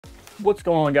What's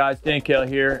going on, guys? Dan Kale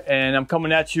here, and I'm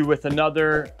coming at you with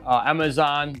another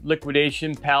Amazon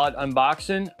liquidation pallet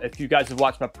unboxing. If you guys have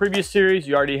watched my previous series,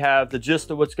 you already have the gist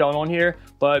of what's going on here.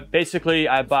 But basically,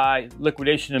 I buy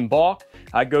liquidation in bulk.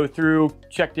 I go through,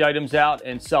 check the items out,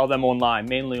 and sell them online,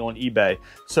 mainly on eBay.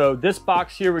 So this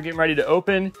box here, we're getting ready to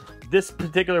open. This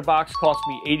particular box cost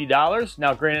me $80.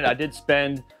 Now, granted, I did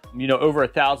spend, over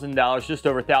 $1,000, just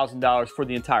over $1,000 for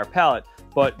the entire pallet.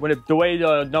 But the way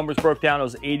the numbers broke down, it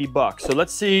was 80 bucks. So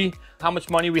let's see how much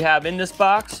money we have in this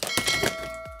box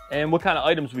and what kind of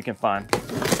items we can find.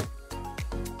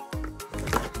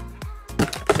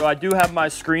 So I do have my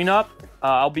screen up.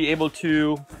 I'll be able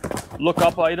to look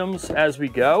up items as we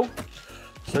go.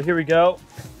 So here we go.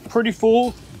 Pretty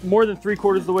full, more than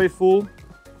 3/4 of the way full.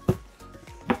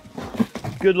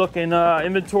 Good looking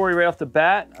inventory right off the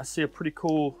bat. I see a pretty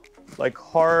cool like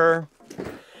horror.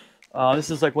 This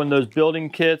is like one of those building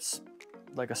kits,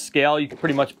 like a scale. You can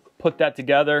pretty much put that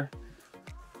together.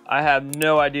 I have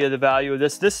no idea the value of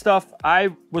this. This stuff, I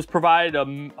was provided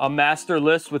a master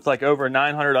list with like over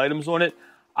 900 items on it.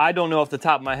 I don't know off the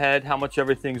top of my head how much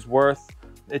everything's worth.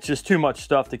 It's just too much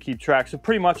stuff to keep track. So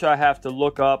pretty much I have to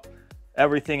look up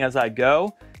everything as I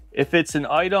go. If it's an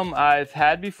item I've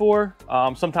had before,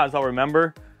 sometimes I'll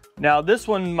remember. Now this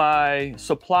one, my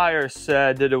supplier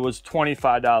said that it was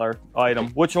 $25 item,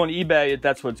 which on eBay,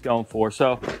 that's what it's going for.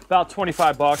 So about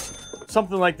 25 bucks.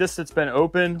 Something like this that's been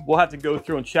open, we'll have to go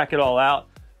through and check it all out.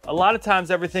 A lot of times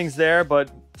everything's there,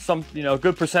 but a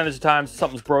good percentage of times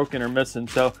something's broken or missing.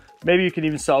 So maybe you can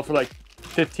even sell for like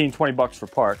 15, 20 bucks for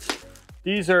parts.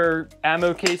 These are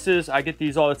ammo cases. I get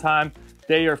these all the time.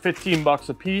 They are 15 bucks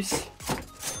a piece.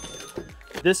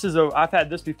 This is I've had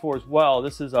this before as well.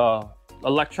 This is a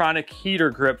electronic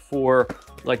heater grip for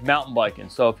like mountain biking.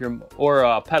 So if you're,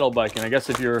 or pedal biking, I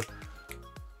guess if you're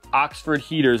Oxford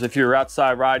heaters, if you're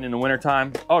outside riding in the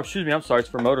wintertime. Oh, excuse me, I'm sorry, it's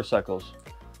for motorcycles.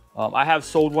 I have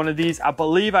sold one of these. I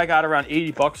believe I got around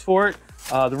 80 bucks for it.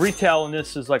 The retail on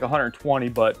this is like 120,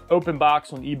 but open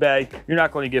box on eBay, you're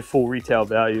not going to get full retail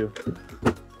value.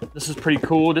 This is pretty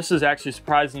cool. This is actually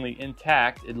surprisingly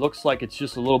intact. It looks like it's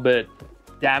just a little bit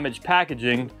damaged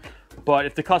packaging, but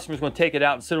if the customer's going to take it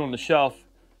out and sit it on the shelf,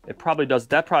 that probably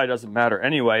doesn't matter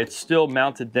anyway. It's still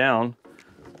mounted down.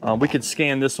 We could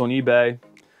scan this on eBay.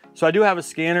 So I do have a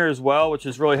scanner as well, which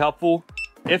is really helpful.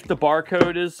 If the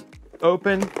barcode is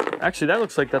open, actually that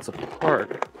looks like that's a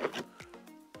part.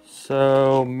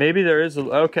 So maybe there is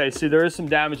okay, see there is some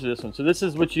damage to this one. So this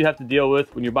is what you have to deal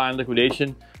with when you're buying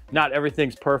liquidation. Not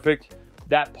everything's perfect.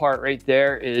 That part right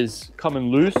there is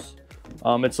coming loose.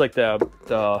 It's like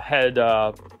the head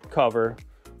cover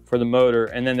for the motor,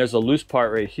 and then there's a loose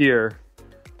part right here.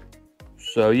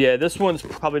 So yeah, this one's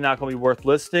probably not going to be worth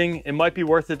listing. It might be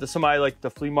worth it to somebody like the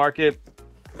flea market.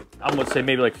 I'm going to say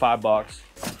maybe like 5 bucks.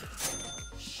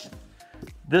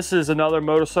 This is another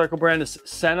motorcycle brand. This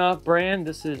Senna brand.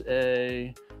 This is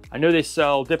I know they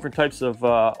sell different types of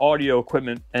audio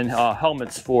equipment and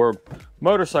helmets for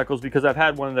motorcycles because I've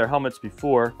had one of their helmets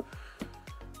before.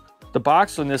 The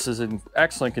box on this is in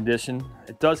excellent condition.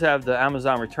 It does have the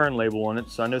Amazon return label on it,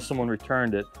 so I know someone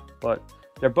returned it. But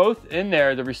they're both in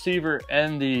there, the receiver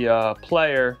and the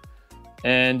player,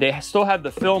 and they still have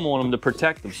the film on them to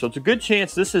protect them. So it's a good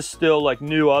chance this is still like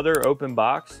new other open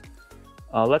box.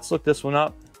 Let's look this one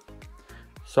up.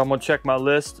 So I'm gonna check my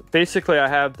list. Basically, I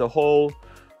have the whole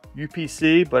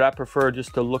UPC, but I prefer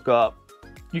just to look up.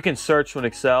 You can search on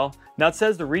Excel. Now it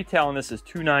says the retail on this is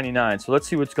 $2.99, so let's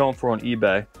see what's going for on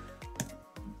eBay.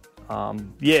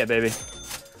 Yeah, baby,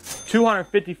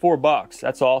 254 bucks.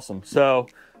 That's awesome. So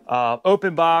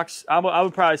open box, I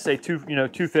would probably say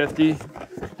 $250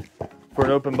 for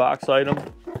an open box item.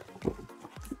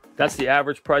 That's the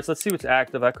average price. Let's see what's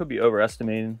active. I could be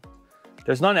overestimating.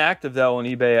 There's none active though on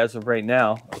eBay as of right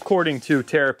now, according to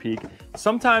Terapeak.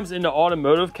 Sometimes in the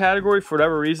automotive category, for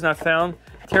whatever reason, I found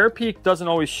Terapeak doesn't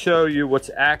always show you what's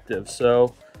active.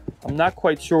 So I'm not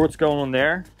quite sure what's going on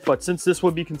there, but since this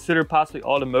would be considered possibly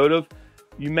automotive,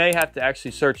 you may have to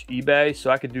actually search eBay,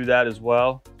 so I could do that as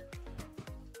well.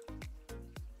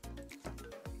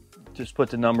 Just put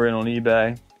the number in on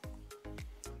eBay.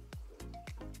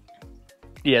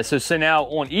 Yeah, so now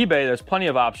on eBay, there's plenty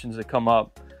of options that come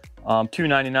up.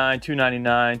 $2.99,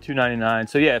 $2.99, $2.99.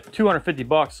 So yeah, 250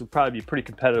 bucks would probably be a pretty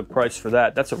competitive price for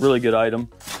that. That's a really good item.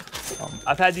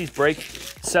 I've had these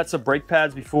sets of brake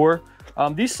pads before.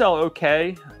 These sell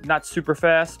okay, not super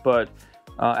fast, but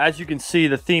as you can see,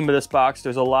 the theme of this box,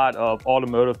 there's a lot of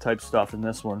automotive type stuff in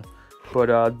this one.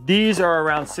 But these are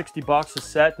around 60 bucks a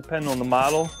set, depending on the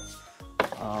model.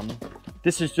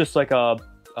 This is just like a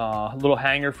little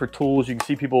hanger for tools. You can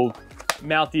see people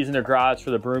mount these in their garage for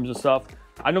the brooms and stuff.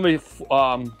 I normally, a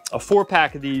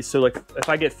 4-pack of these, so like if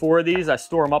I get 4 of these, I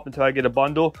store them up until I get a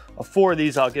bundle. A 4 of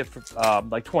these I'll get for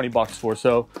like 20 bucks for,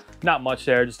 so not much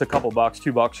there, just a couple bucks,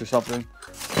 $2 or something.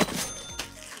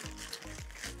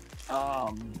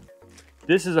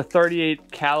 This is a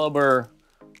 38 caliber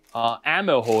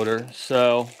ammo holder.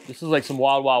 So this is like some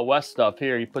Wild Wild West stuff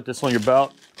here. You put this on your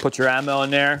belt, put your ammo in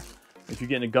there. If you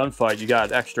get in a gunfight, you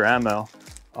got extra ammo.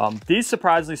 These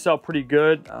surprisingly sell pretty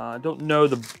good. I don't know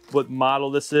what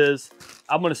model this is.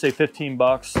 I'm gonna say 15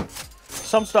 bucks.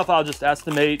 Some stuff I'll just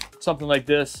estimate. Something like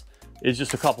this is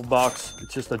just a couple bucks.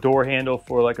 It's just a door handle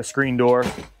for like a screen door,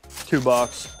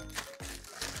 $2.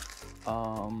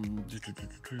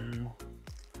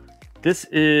 This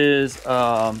is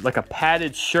like a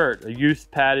padded shirt, a youth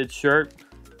padded shirt.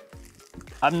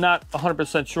 I'm not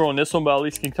 100% sure on this one, but at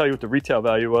least can tell you what the retail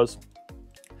value was.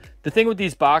 The thing with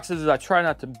these boxes is I try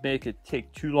not to make it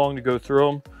take too long to go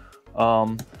through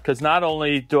them, because not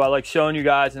only do I like showing you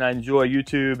guys and I enjoy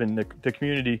YouTube and the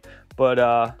community, but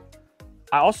I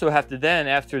also have to then,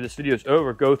 after this video is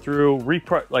over, go through,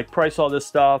 price all this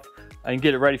stuff and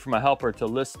get it ready for my helper to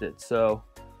list it. So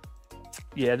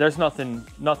yeah, there's nothing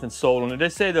sold on it. They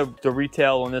say the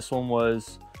retail on this one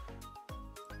was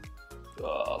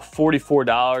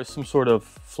 $44, some sort of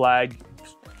flag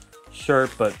shirt,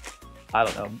 but I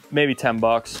don't know, maybe 10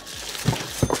 bucks.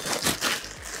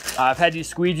 I've had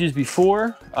these squeegees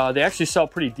before. They actually sell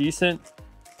pretty decent.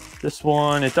 This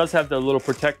one, it does have the little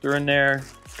protector in there.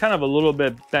 It's kind of a little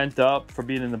bit bent up for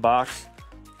being in the box,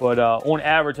 but on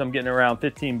average, I'm getting around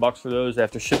 15 bucks for those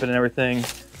after shipping and everything.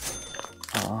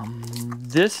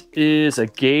 This is a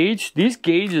gauge. These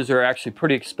gauges are actually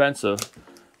pretty expensive.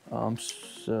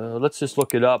 So let's just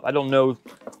look it up. I don't know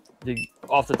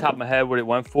off the top of my head what it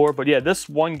went for, but yeah, this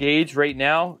one gauge right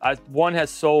now, one has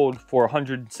sold for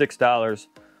 $106,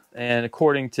 and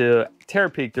according to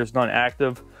Terapeak, there's none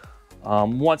active.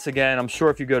 Once again, I'm sure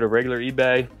if you go to regular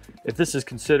eBay, if this is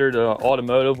considered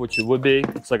automotive, which it would be,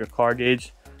 it's like a car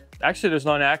gauge, actually there's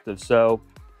none active. So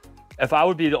if I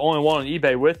would be the only one on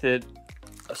eBay with it,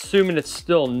 assuming it's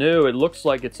still new, it looks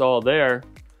like it's all there,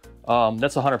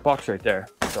 that's 100 bucks right there.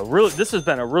 So really, this has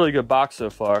been a really good box so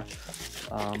far.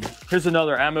 Here's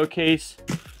another ammo case.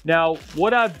 Now,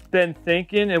 what I've been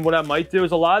thinking and what I might do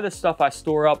is a lot of this stuff I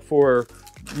store up for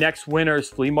next winter's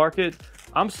flea market.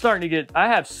 I'm starting to get, I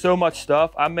have so much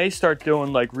stuff. I may start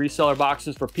doing like reseller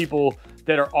boxes for people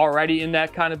that are already in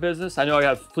that kind of business. I know I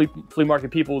have flea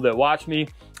market people that watch me.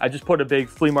 I just put a big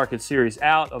flea market series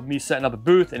out of me setting up a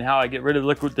booth and how I get rid of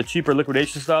the cheaper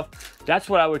liquidation stuff. That's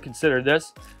what I would consider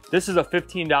this. This is a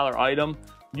 $15 item.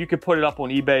 You could put it up on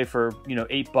eBay for, you know,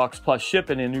 8 bucks plus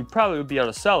shipping, and you probably would be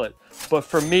able to sell it. But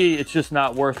for me, it's just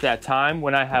not worth that time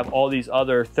when I have all these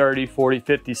other $30, $40,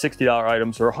 $50, $60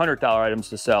 items or $100 items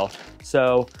to sell.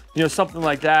 So, you know, something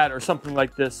like that, or something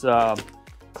like this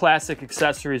classic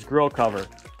accessories grill cover.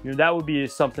 You know, that would be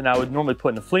something I would normally put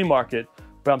in the flea market,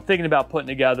 but I'm thinking about putting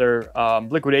together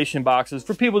liquidation boxes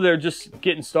for people that are just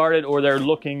getting started, or they're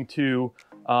looking to,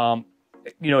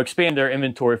 you know, expand their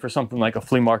inventory for something like a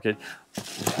flea market.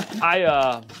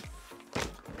 I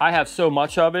have so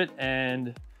much of it,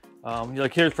 and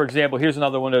like here's, for example, here's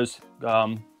another one of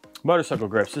those motorcycle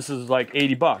grips. This is like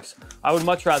 80 bucks. I would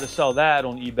much rather sell that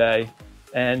on eBay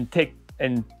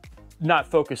and not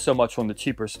focus so much on the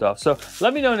cheaper stuff. So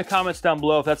let me know in the comments down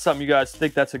below if that's something you guys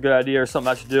think that's a good idea or something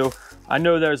I should do. I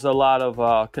know there's a lot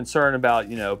of concern about,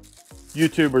 you know,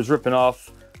 YouTubers ripping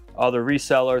off other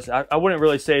resellers. I wouldn't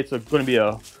really say it's going to be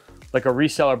like a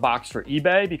reseller box for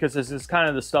eBay, because this is kind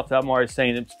of the stuff that I'm already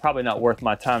saying it's probably not worth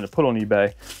my time to put on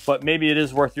eBay, but maybe it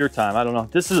is worth your time. I don't know.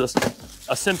 This is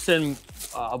a Simpson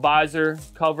visor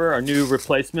cover, a new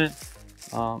replacement.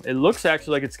 It looks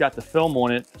actually like it's got the film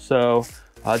on it. So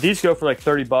these go for like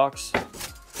 30 bucks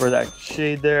for that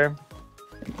shade there.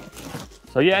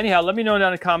 So yeah, anyhow, let me know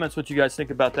down in the comments what you guys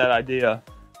think about that idea.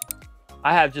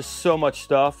 I have just so much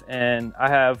stuff, and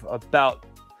I've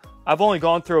only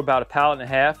gone through about 1.5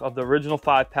 pallets of the original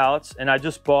 5 pallets, and I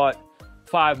just bought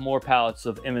 5 more pallets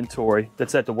of inventory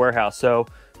that's at the warehouse. So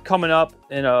coming up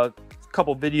in a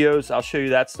couple videos, I'll show you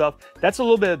that stuff. That's a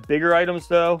little bit bigger items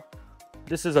though.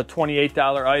 This is a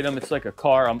 $28 item. It's like a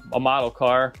car, a model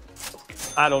car.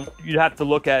 You'd have to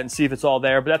look at it and see if it's all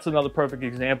there, but that's another perfect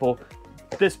example.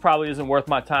 This probably isn't worth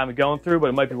my time of going through, but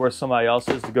it might be worth somebody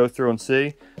else's to go through and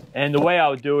see. And the way I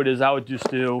would do it is I would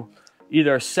just do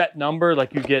either a set number,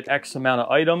 like you get X amount of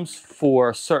items for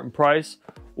a certain price,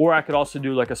 or I could also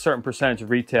do like a certain percentage of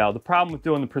retail. The problem with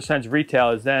doing the percentage of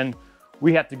retail is then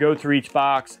we have to go through each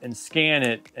box and scan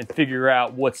it and figure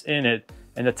out what's in it.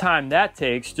 And the time that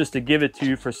takes just to give it to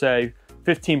you for say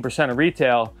 15% of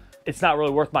retail, it's not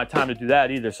really worth my time to do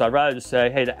that either. So I'd rather just say,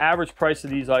 hey, the average price of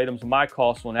these items, my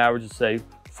cost on average is say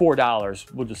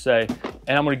 $4, we'll just say,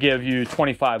 and I'm gonna give you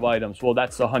 25 items. Well,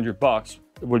 that's $100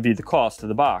 would be the cost of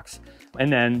the box.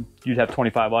 And then you'd have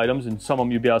 25 items, and some of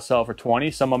them you'd be able to sell for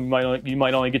 20. Some of them you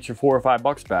might only get your $4 or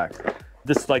 $5 back.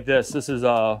 This is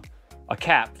a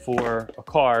cap for a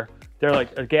car. They're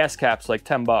like, a gas cap's like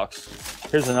 10 bucks.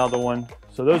 Here's another one.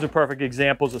 So those are perfect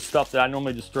examples of stuff that I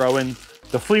normally just throw in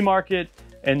the flea market.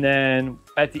 And then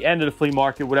at the end of the flea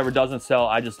market, whatever doesn't sell,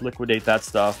 I just liquidate that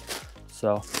stuff.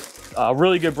 So a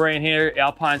really good brand here,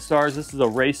 Alpine Stars. This is a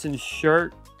racing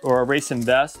shirt or a racing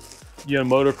vest. You know,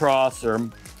 motocross or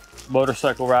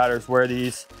motorcycle riders wear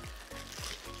these.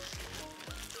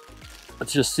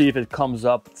 Let's just see if it comes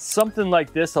up. Something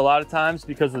like this, a lot of times,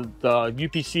 because the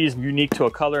UPC is unique to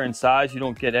a color and size, you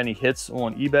don't get any hits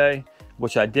on eBay,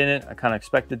 which I didn't. I kind of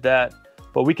expected that.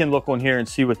 But we can look on here and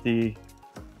see what the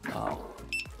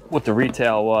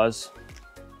retail was.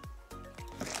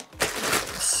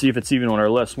 Let's see if it's even on our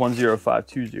list.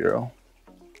 10520.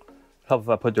 Help if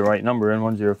I put the right number in.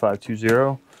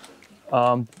 10520.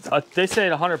 They say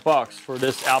 $100 for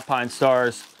this Alpine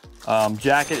Stars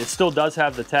jacket. It still does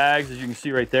have the tags, as you can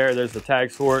see right there. There's the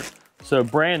tags for it. So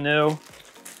brand new.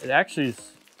 It actually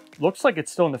looks like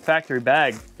it's still in the factory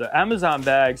bag. The Amazon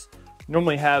bags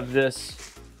normally have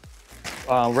this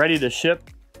ready to ship,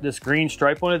 this green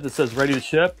stripe on it that says ready to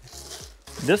ship.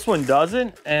 This one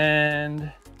doesn't,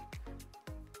 and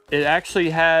it actually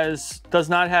does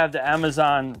not have the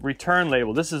Amazon return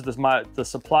label. This is the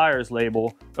supplier's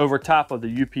label over top of the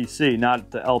UPC,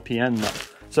 not the LPN though.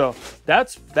 So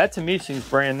that to me seems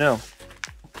brand new.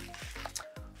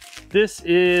 This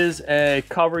is a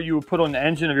cover you would put on the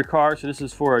engine of your car. So this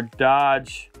is for a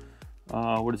Dodge,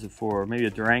 what is it for? Maybe a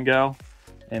Durango.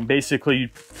 And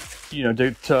basically, you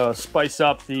know, to spice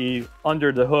up the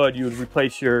under the hood, you would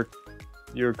replace your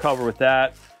cover with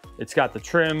that. It's got the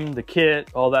trim, the kit,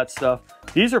 all that stuff.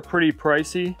 These are pretty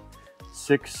pricey.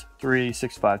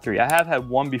 63653. I have had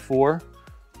one before.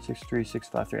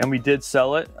 63653, and we did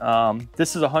sell it.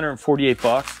 This is 148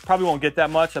 bucks. Probably won't get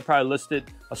that much. I probably list it,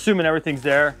 assuming everything's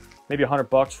there, maybe 100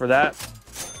 bucks for that.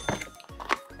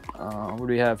 What do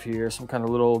we have here? Some kind of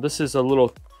little, this is a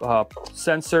little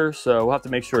sensor, so we'll have to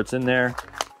make sure it's in there.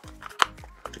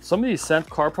 Some of these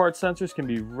car part sensors can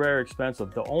be very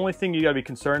expensive. The only thing you gotta be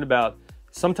concerned about,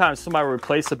 sometimes somebody will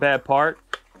replace a bad part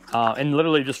and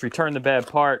literally just return the bad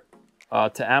part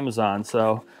to Amazon.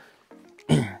 So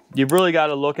you've really got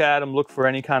to look at them, look for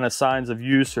any kind of signs of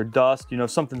use or dust. You know,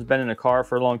 if something's been in a car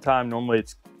for a long time, normally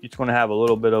it's going to have a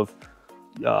little bit of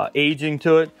aging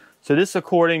to it. So this,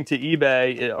 according to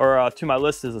eBay or to my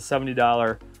list, is a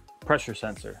 $70 pressure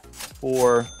sensor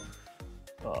for,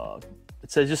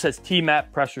 just says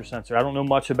T-MAP pressure sensor. I don't know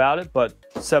much about it, but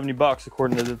 70 bucks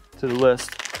according to the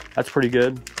list. That's pretty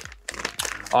good.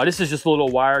 This is just a little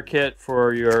wire kit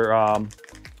for your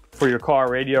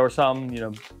car radio or something, you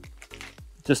know,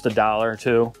 just $1 or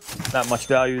 $2. Not much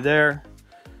value there.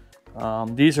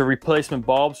 These are replacement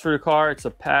bulbs for the car. It's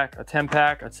a pack, a 10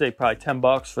 pack. I'd say probably 10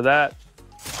 bucks for that,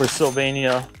 for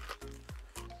Sylvania.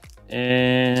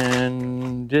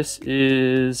 And this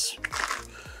is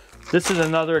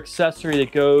another accessory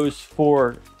that goes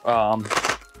for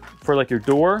like your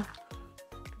door.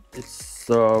 It's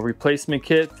a replacement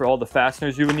kit for all the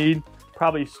fasteners you would need.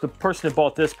 Probably the person that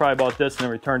bought this probably bought this and then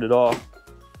returned it off.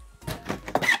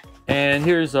 And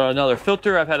here's another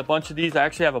filter. I've had a bunch of these. I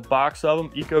actually have a box of them,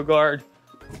 EcoGuard.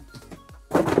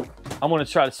 I'm gonna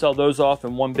try to sell those off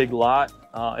in one big lot.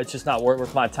 It's just not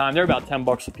worth my time. They're about 10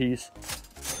 bucks a piece.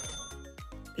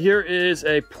 Here is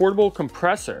a portable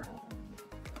compressor.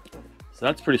 So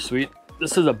that's pretty sweet.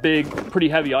 This is a big, pretty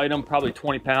heavy item, probably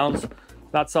 20 pounds.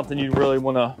 Not something you really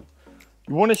wanna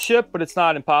ship, but it's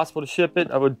not impossible to ship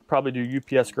it. I would probably do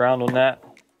UPS ground on that.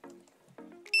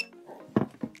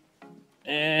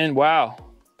 And wow,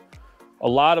 a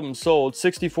lot of them sold.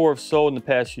 64 have sold in the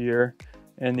past year,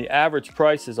 and the average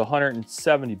price is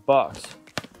 170 bucks.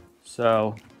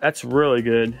 So that's really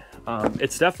good.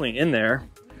 It's definitely in there.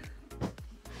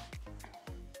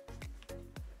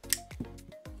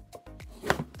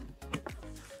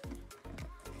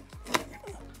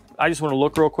 I just want to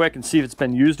look real quick and see if it's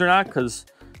been used or not, because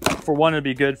for one, it'd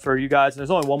be good for you guys. There's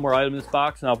only one more item in this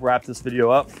box, and I'll wrap this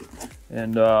video up.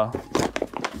 And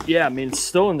yeah, I mean, it's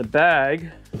still in the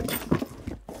bag.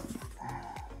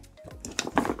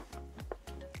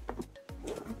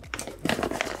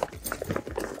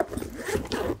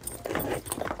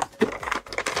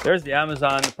 There's the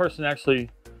Amazon. The person actually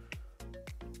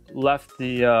left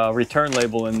the return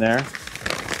label in there.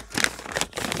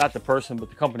 not the person, but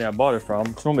the company I bought it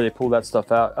from. Normally they pull that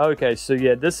stuff out. Okay, so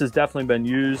yeah, this has definitely been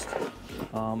used.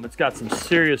 It's got some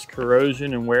serious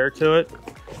corrosion and wear to it.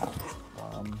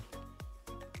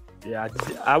 Yeah,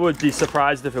 I would be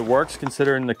surprised if it works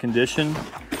considering the condition.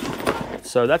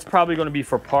 So that's probably going to be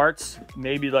for parts,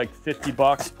 maybe like 50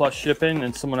 bucks plus shipping,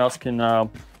 and someone else can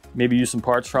maybe use some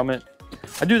parts from it.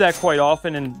 I do that quite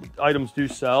often, and items do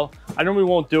sell. I normally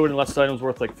won't do it unless the item's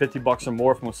worth like 50 bucks or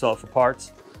more if I'm going to sell it for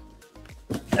parts.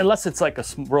 Unless it's like a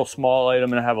real small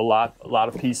item and I have a lot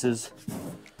of pieces.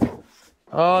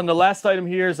 And the last item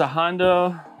here is a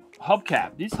Honda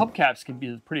hubcap. These hubcaps can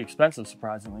be pretty expensive,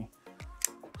 surprisingly.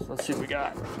 So let's see what we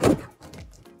got.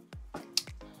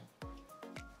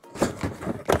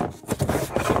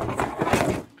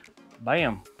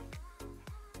 Bam.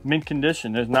 Mint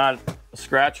condition. There's not a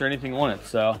scratch or anything on it,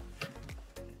 so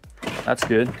that's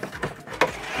good.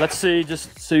 Let's see,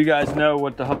 just so you guys know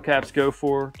what the hubcaps go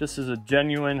for. This is a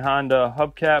genuine Honda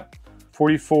hubcap,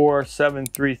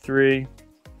 44733.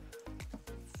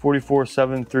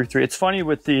 44733. It's funny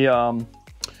with the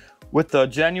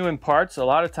genuine parts, a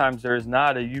lot of times there is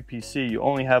not a UPC. You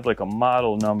only have like a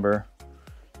model number.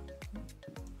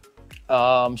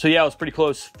 So yeah, it was pretty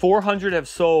close. 400 have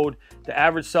sold. The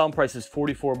average selling price is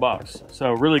 44 bucks.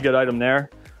 So really good item there.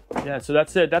 Yeah, so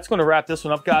that's it. That's going to wrap this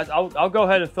one up, guys. I'll go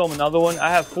ahead and film another one. I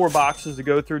have 4 boxes to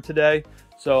go through today,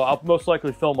 so I'll most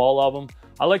likely film all of them.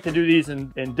 I like to do these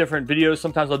in different videos.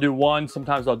 Sometimes I'll do 1,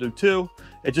 sometimes I'll do 2.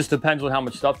 It just depends on how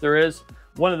much stuff there is.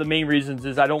 One of the main reasons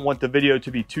is I don't want the video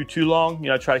to be too long. You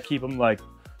know, I try to keep them like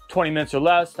 20 minutes or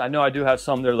less. I know I do have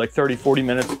some that are like 30, 40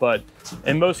 minutes, but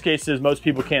in most cases, most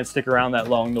people can't stick around that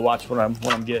long to watch what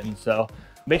I'm getting. So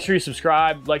make sure you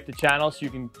subscribe, like the channel so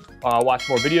you can watch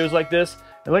more videos like this.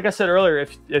 And like I said earlier,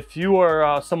 if you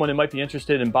are someone that might be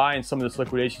interested in buying some of this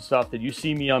liquidation stuff that you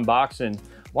see me unboxing,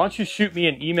 why don't you shoot me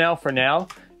an email for now?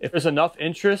 If there's enough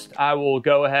interest, I will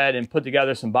go ahead and put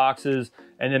together some boxes,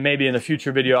 and then maybe in a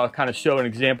future video, I'll kind of show an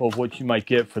example of what you might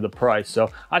get for the price. So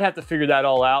I'd have to figure that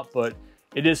all out, but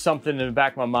it is something in the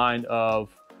back of my mind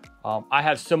of I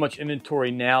have so much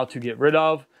inventory now to get rid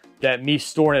of that me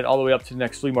storing it all the way up to the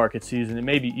next flea market season, it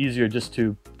may be easier just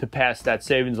to pass that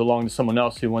savings along to someone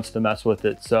else who wants to mess with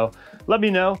it. So let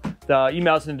me know. The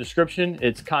email's in the description.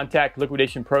 It's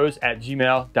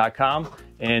contactliquidationpros@gmail.com,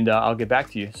 and I'll get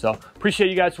back to you. So appreciate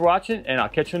you guys for watching, and I'll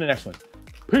catch you in the next one.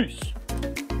 Peace.